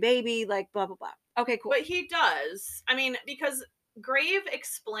sorry, baby. Like, blah, blah, blah. Okay, cool. But he does. I mean, because Grave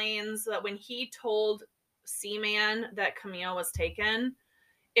explains that when he told Seaman that Camille was taken,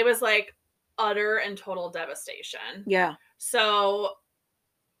 it was like utter and total devastation. Yeah. So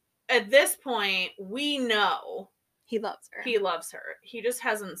at this point, we know he loves her. He loves her. He just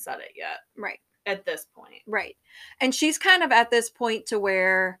hasn't said it yet. Right. At this point. Right. And she's kind of at this point to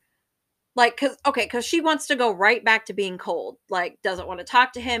where, like, because she wants to go right back to being cold. Like, doesn't want to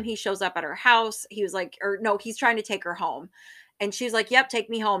talk to him. He shows up at her house. He was like, or no, he's trying to take her home. And she's like, yep, take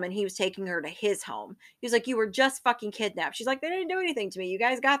me home. And he was taking her to his home. He was like, you were just fucking kidnapped. She's like, they didn't do anything to me. You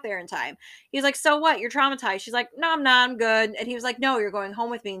guys got there in time. He was like, so what? You're traumatized. She's like, no, I'm not. I'm good. And he was like, no, you're going home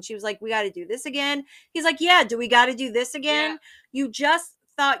with me. And she was like, we got to do this again. He's like, yeah, do we got to do this again? Yeah. You just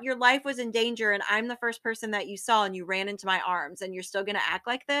thought your life was in danger and I'm the first person that you saw and you ran into my arms and you're still going to act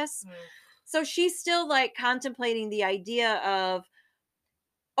like this? So she's still like contemplating the idea of,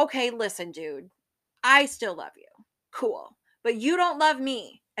 okay, listen, dude, I still love you. Cool. But you don't love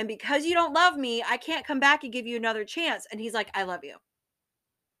me. And because you don't love me, I can't come back and give you another chance. And he's like, I love you.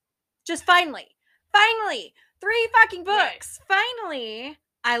 Just finally, 3 fucking books. Right. Finally,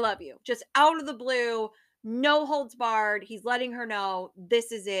 I love you. Just out of the blue, no holds barred. He's letting her know,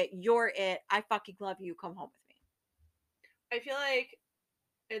 this is it. You're it. I fucking love you. Come home with me. I feel like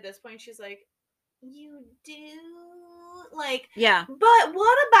at this point, she's like, you do? Like, yeah. But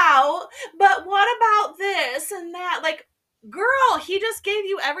what about this and that? Like, girl, he just gave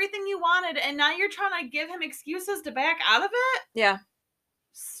you everything you wanted and now you're trying to give him excuses to back out of it? Yeah.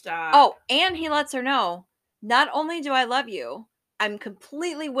 Stop. Oh, and he lets her know, not only do I love you, I'm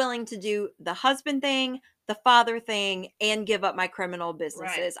completely willing to do the husband thing, the father thing, and give up my criminal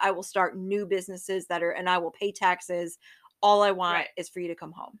businesses. Right. I will start new businesses and I will pay taxes. All I want is for you to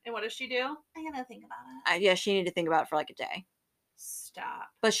come home. And what does she do? I'm going to think about it. Yeah, she needed to think about it for like a day. Stop.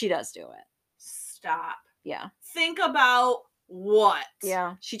 But she does do it. Stop. Yeah. Think about what?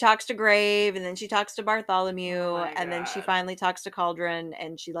 Yeah. She talks to Grave and then she talks to Bartholomew and then she finally talks to Cauldron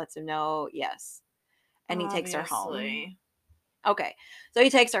and she lets him know, yes. And he takes her home. Okay. So he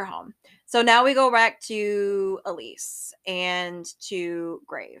takes her home. So now we go back to Elise and to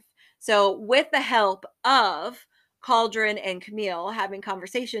Grave. So with the help of Cauldron and Camille having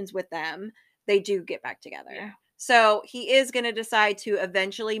conversations with them, they do get back together. Yeah. So he is going to decide to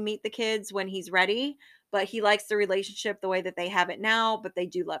eventually meet the kids when he's ready, but he likes the relationship the way that they have it now, but they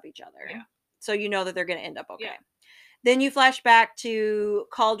do love each other. Yeah. So you know that they're going to end up okay. Yeah. Then you flash back to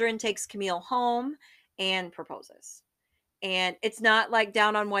Cauldron takes Camille home and proposes. And it's not like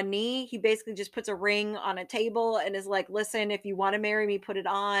down on one knee. He basically just puts a ring on a table and is like, listen, if you want to marry me, put it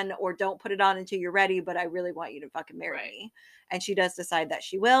on, or don't put it on until you're ready. But I really want you to fucking marry me. And she does decide that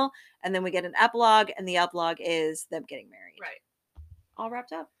she will. And then we get an epilogue, and the epilogue is them getting married. Right. All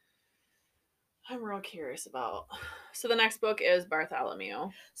wrapped up. I'm real curious about. So the next book is Bartholomew.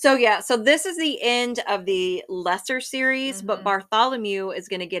 So yeah, so this is the end of the lesser series, but Bartholomew is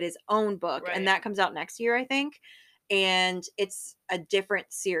going to get his own book, and that comes out next year, I think. And it's a different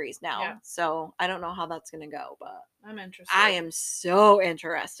series now. Yeah. So I don't know how that's going to go, but I'm interested. I am so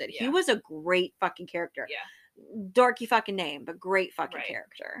interested. Yeah. He was a great fucking character. Yeah. Dorky fucking name, but great fucking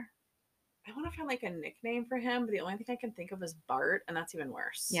character. I want to find like a nickname for him, but the only thing I can think of is Bart, and that's even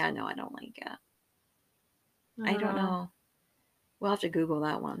worse. Yeah, no, I don't like it. I don't know. We'll have to Google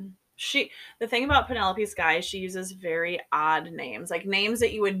that one. The thing about Penelope Sky, she uses very odd names, like names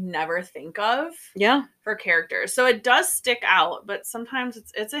that you would never think of. Yeah. For characters. So it does stick out, but sometimes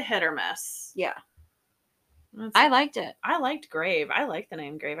it's a hit or miss. Yeah. I liked it. I liked Grave. I like the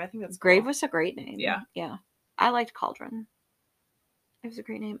name Grave. I think that's Grave cool. was a great name. Yeah. Yeah. I liked Cauldron. It was a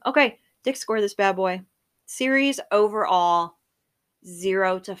great name. Okay. Dick score this bad boy. Series overall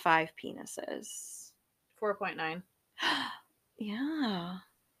 0 to 5 penises. 4.9. Yeah.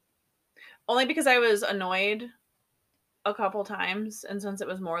 Only because I was annoyed a couple times, and since it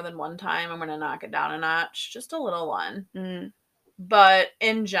was more than one time, I'm going to knock it down a notch. Just a little one. Mm. But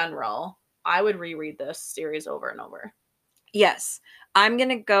in general, I would reread this series over and over. Yes. I'm going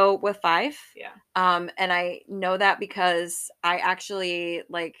to go with 5. Yeah. And I know that because I actually,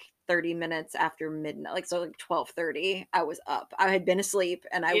 like, 30 minutes after midnight, like 12:30, I was up. I had been asleep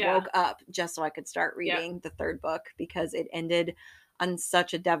and I woke up just so I could start reading the third book because it ended on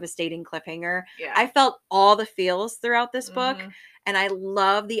such a devastating cliffhanger. Yeah. I felt all the feels throughout this book, and I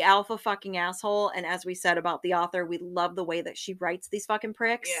love the alpha fucking asshole. And as we said about the author, we love the way that she writes these fucking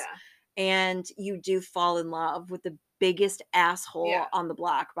pricks. Yeah. And you do fall in love with the biggest asshole on the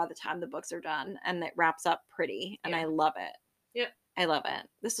block by the time the books are done, and it wraps up pretty, and I love it. Yep. I love it.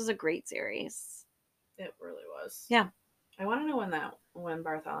 This was a great series. It really was. Yeah. I want to know when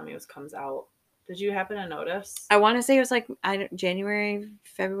Bartholomew's comes out. Did you happen to notice? I want to say it was like January,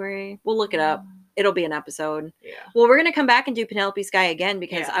 February. We'll look it up. It'll be an episode. Yeah. Well, we're going to come back and do Penelope Sky again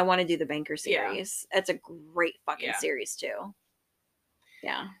because I want to do the Banker series. Yeah. It's a great fucking series too.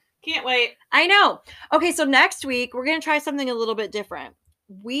 Yeah. Can't wait. I know. Okay, so next week we're going to try something a little bit different.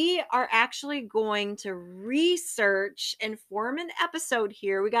 We are actually going to research and form an episode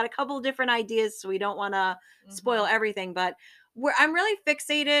here. We got a couple of different ideas, so we don't want to spoil everything, but I'm really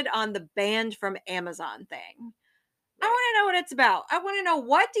fixated on the banned from Amazon thing. I want to know what it's about. I want to know,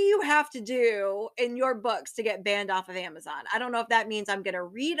 what do you have to do in your books to get banned off of Amazon? I don't know if that means I'm going to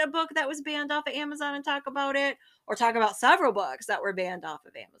read a book that was banned off of Amazon and talk about it, or talk about several books that were banned off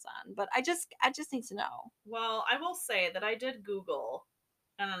of Amazon. But I just need to know. Well, I will say that I did Google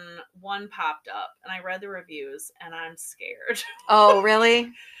and one popped up and I read the reviews and I'm scared. Oh,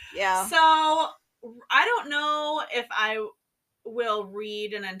 really? Yeah. So I don't know if I will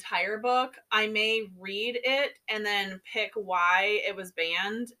read an entire book. I may read it and then pick why it was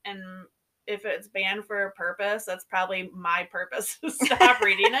banned. And if it's banned for a purpose, that's probably my purpose to stop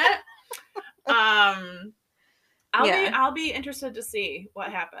reading it. I'll be interested to see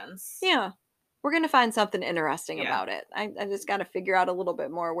what happens. Yeah. We're going to find something interesting Yeah. about it. I just got to figure out a little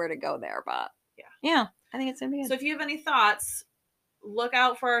bit more where to go there, but yeah, I think it's going to be good. So if you have any thoughts, look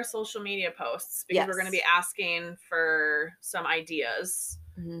out for our social media posts, because we're going to be asking for some ideas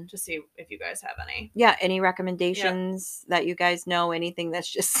to see if you guys have any. Yeah, any recommendations that you guys know, anything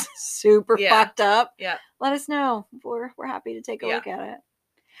that's just super fucked up. Yeah. Let us know. We're happy to take a look at it.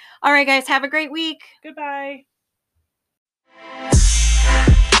 All right, guys, have a great week. Goodbye.